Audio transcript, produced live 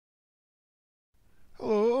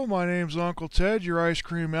Hello, my name's Uncle Ted, your ice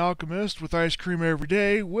cream alchemist with ice cream every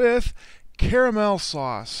day with caramel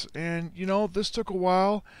sauce. And this took a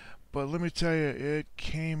while, but let me tell you, it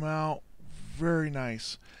came out very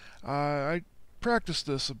nice. I practiced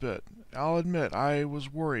this a bit. I'll admit, I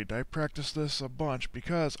was worried. I practiced this a bunch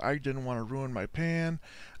because I didn't want to ruin my pan.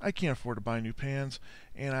 I can't afford to buy new pans,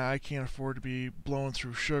 and I can't afford to be blowing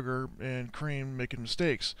through sugar and cream making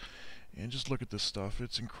mistakes. And just look at this stuff.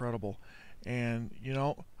 It's incredible. And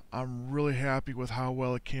I'm really happy with how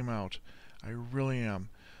well it came out. I really am.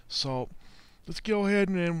 So let's go ahead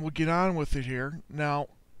and we'll get on with it here. Now,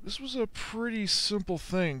 this was a pretty simple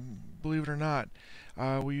thing, believe it or not.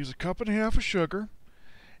 We use 1.5 cups of sugar,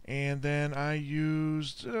 and then I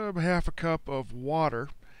used half a cup of water,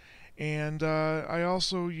 and I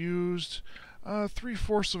also used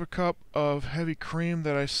 3/4 of a cup of heavy cream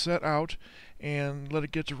that I set out and let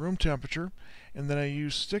it get to room temperature, and then I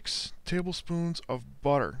used 6 tablespoons of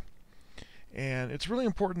butter. And it's really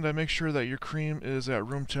important to make sure that your cream is at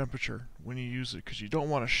room temperature when you use it, because you don't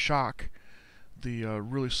want to shock the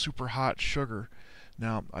really super hot sugar.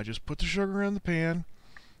 Now, I just put the sugar in the pan,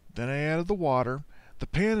 then I added the water. The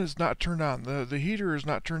pan is not turned on. The heater is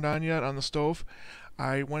not turned on yet on the stove.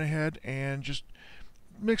 I went ahead and just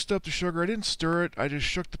mixed up the sugar. I didn't stir it. I just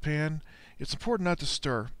shook the pan. It's important not to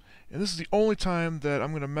stir. And this is the only time that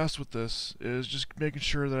I'm going to mess with this, is just making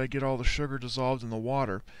sure that I get all the sugar dissolved in the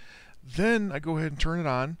water. Then I go ahead and turn it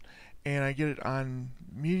on, and I get it on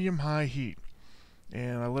medium-high heat.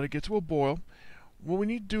 And I let it get to a boil. What we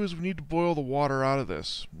need to do is we need to boil the water out of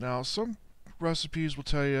this. Now, some recipes will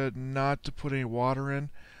tell you not to put any water in.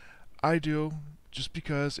 I do, just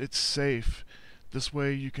because it's safe. This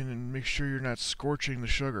way you can make sure you're not scorching the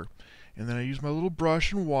sugar. And then I use my little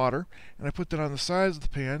brush and water, and I put that on the sides of the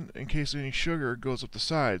pan in case any sugar goes up the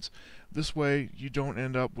sides. This way you don't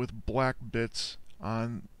end up with black bits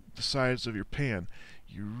on the sides of your pan.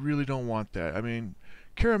 You really don't want that. I mean,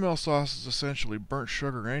 caramel sauce is essentially burnt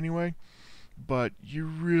sugar anyway, but you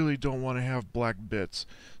really don't want to have black bits.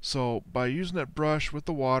 So by using that brush with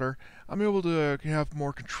the water, I'm able to have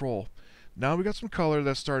more control. Now we got some color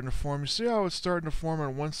that's starting to form. You see how it's starting to form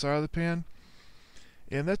on one side of the pan?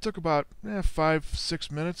 And that took about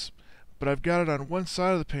 5-6 minutes, but I've got it on one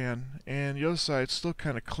side of the pan, and the other side's still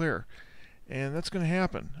kind of clear. And that's going to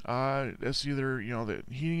happen. It's either the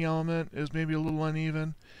heating element is maybe a little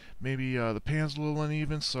uneven, maybe the pan's a little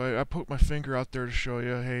uneven. So I put my finger out there to show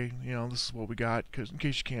you, hey, this is what we got, in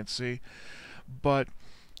case you can't see. But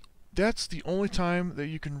that's the only time that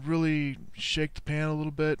you can really shake the pan a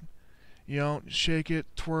little bit. Shake it,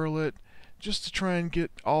 twirl it, just to try and get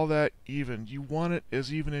all that even. You want it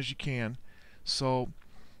as even as you can. So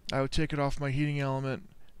I would take it off my heating element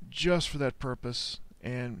just for that purpose.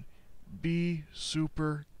 And be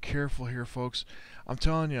super careful here, folks. I'm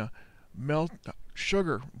telling you,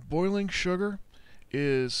 boiling sugar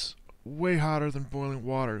is way hotter than boiling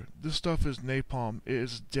water. This stuff is napalm. It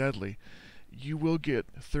is deadly. You will get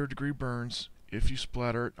third-degree burns if you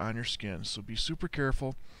splatter it on your skin. So be super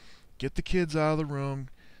careful. Get the kids out of the room.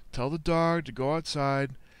 Tell the dog to go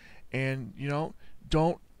outside, and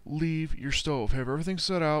don't leave your stove. Have everything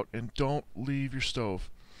set out, and don't leave your stove.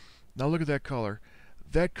 Now look at that color.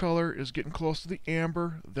 That color is getting close to the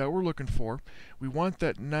amber that we're looking for. We want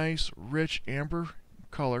that nice, rich amber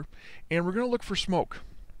color, and we're going to look for smoke.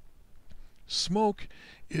 Smoke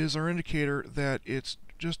is our indicator that it's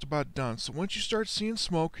just about done. So once you start seeing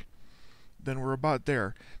smoke, then we're about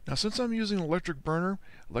there. Now, since I'm using an electric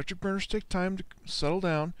burners take time to settle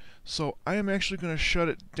down, so I am actually going to shut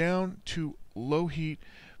it down to low heat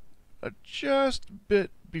just a bit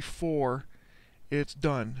before it's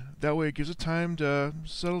done. That way it gives it time to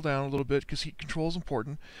settle down a little bit, because heat control is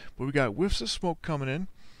important. But we got whiffs of smoke coming in,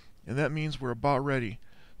 and that means we're about ready.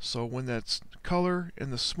 So when that's color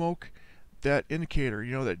and the smoke, that indicator,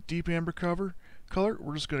 that deep amber color,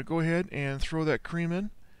 we're just going to go ahead and throw that cream in.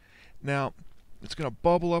 Now, it's going to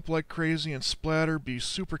bubble up like crazy and splatter. Be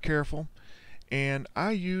super careful. And I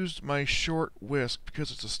used my short whisk because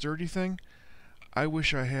it's a sturdy thing. I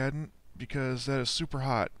wish I hadn't, because that is super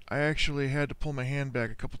hot. I actually had to pull my hand back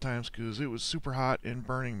a couple times because it was super hot and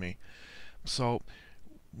burning me. So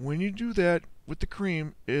when you do that with the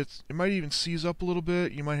cream, it might even seize up a little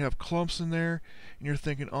bit. You might have clumps in there, and you're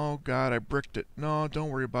thinking, oh God, I bricked it. No, don't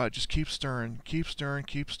worry about it. Just keep stirring. Keep stirring,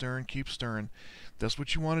 keep stirring, keep stirring. That's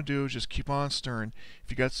what you want to do, is just keep on stirring.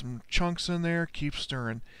 If you got some chunks in there, keep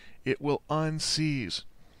stirring. It will unseize.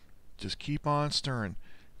 Just keep on stirring.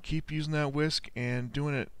 Keep using that whisk and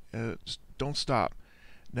doing it. Just don't stop.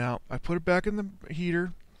 Now, I put it back in the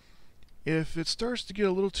heater. If it starts to get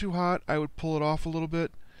a little too hot, I would pull it off a little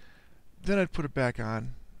bit. Then I'd put it back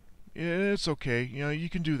on. It's okay. You know, you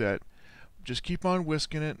can do that. Just keep on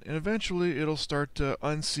whisking it, and eventually it'll start to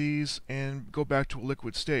unseize and go back to a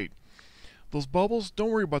liquid state. Those bubbles, don't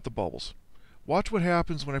worry about the bubbles. Watch what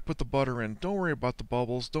happens when I put the butter in. Don't worry about the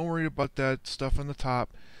bubbles. Don't worry about that stuff on the top.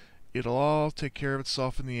 It'll all take care of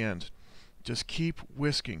itself in the end. Just keep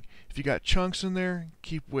whisking. If you got chunks in there,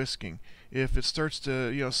 keep whisking. If it starts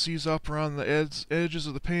to, seize up around the edges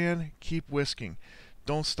of the pan, keep whisking.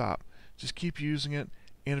 Don't stop. Just keep using it,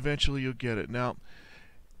 and eventually you'll get it. Now,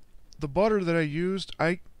 the butter that I used,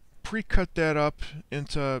 I pre-cut that up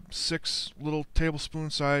into 6 little tablespoon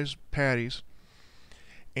sized patties,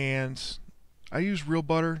 and I use real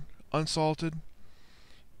butter, unsalted.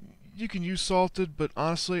 You can use salted, but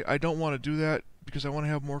honestly I don't want to do that because I want to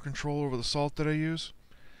have more control over the salt that I use.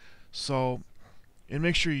 So, and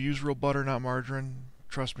make sure you use real butter, not margarine.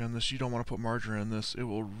 Trust me on this, you don't want to put margarine in this. It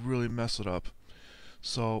will really mess it up.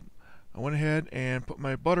 So I went ahead and put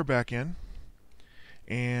my butter back in,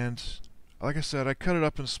 and like I said, I cut it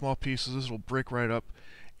up in small pieces. This will break right up,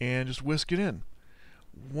 and just whisk it in.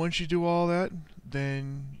 Once you do all that,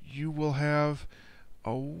 then you will have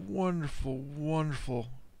a wonderful, wonderful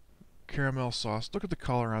caramel sauce. Look at the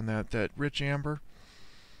color on that rich amber.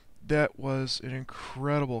 That was an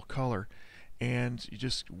incredible color. And you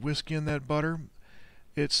just whisk in that butter.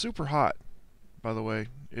 It's super hot, by the way.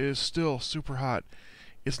 It is still super hot.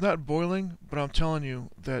 It's not boiling, but I'm telling you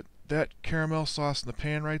that that caramel sauce in the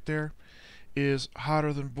pan right there is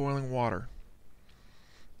hotter than boiling water.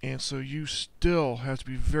 And so you still have to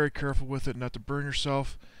be very careful with it not to burn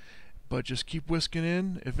yourself, but just keep whisking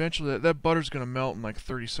in. Eventually that butter's going to melt in like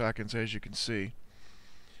 30 seconds, as you can see.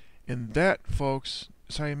 And that, folks,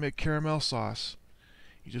 is how you make caramel sauce.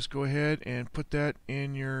 You just go ahead and put that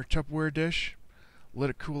in your Tupperware dish, let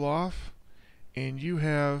it cool off, and you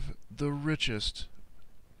have the richest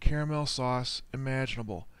caramel sauce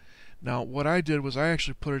imaginable. Now, what I did was I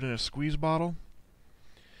actually put it in a squeeze bottle,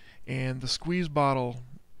 and the squeeze bottle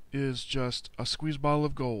is just a squeeze bottle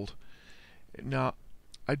of gold. Now,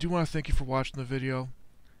 I do want to thank you for watching the video.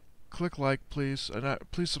 Click like, please, and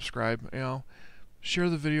please subscribe. Share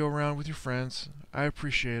the video around with your friends. I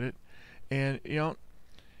appreciate it. And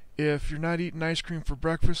if you're not eating ice cream for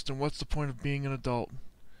breakfast, then what's the point of being an adult?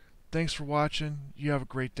 Thanks for watching. You have a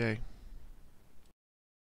great day.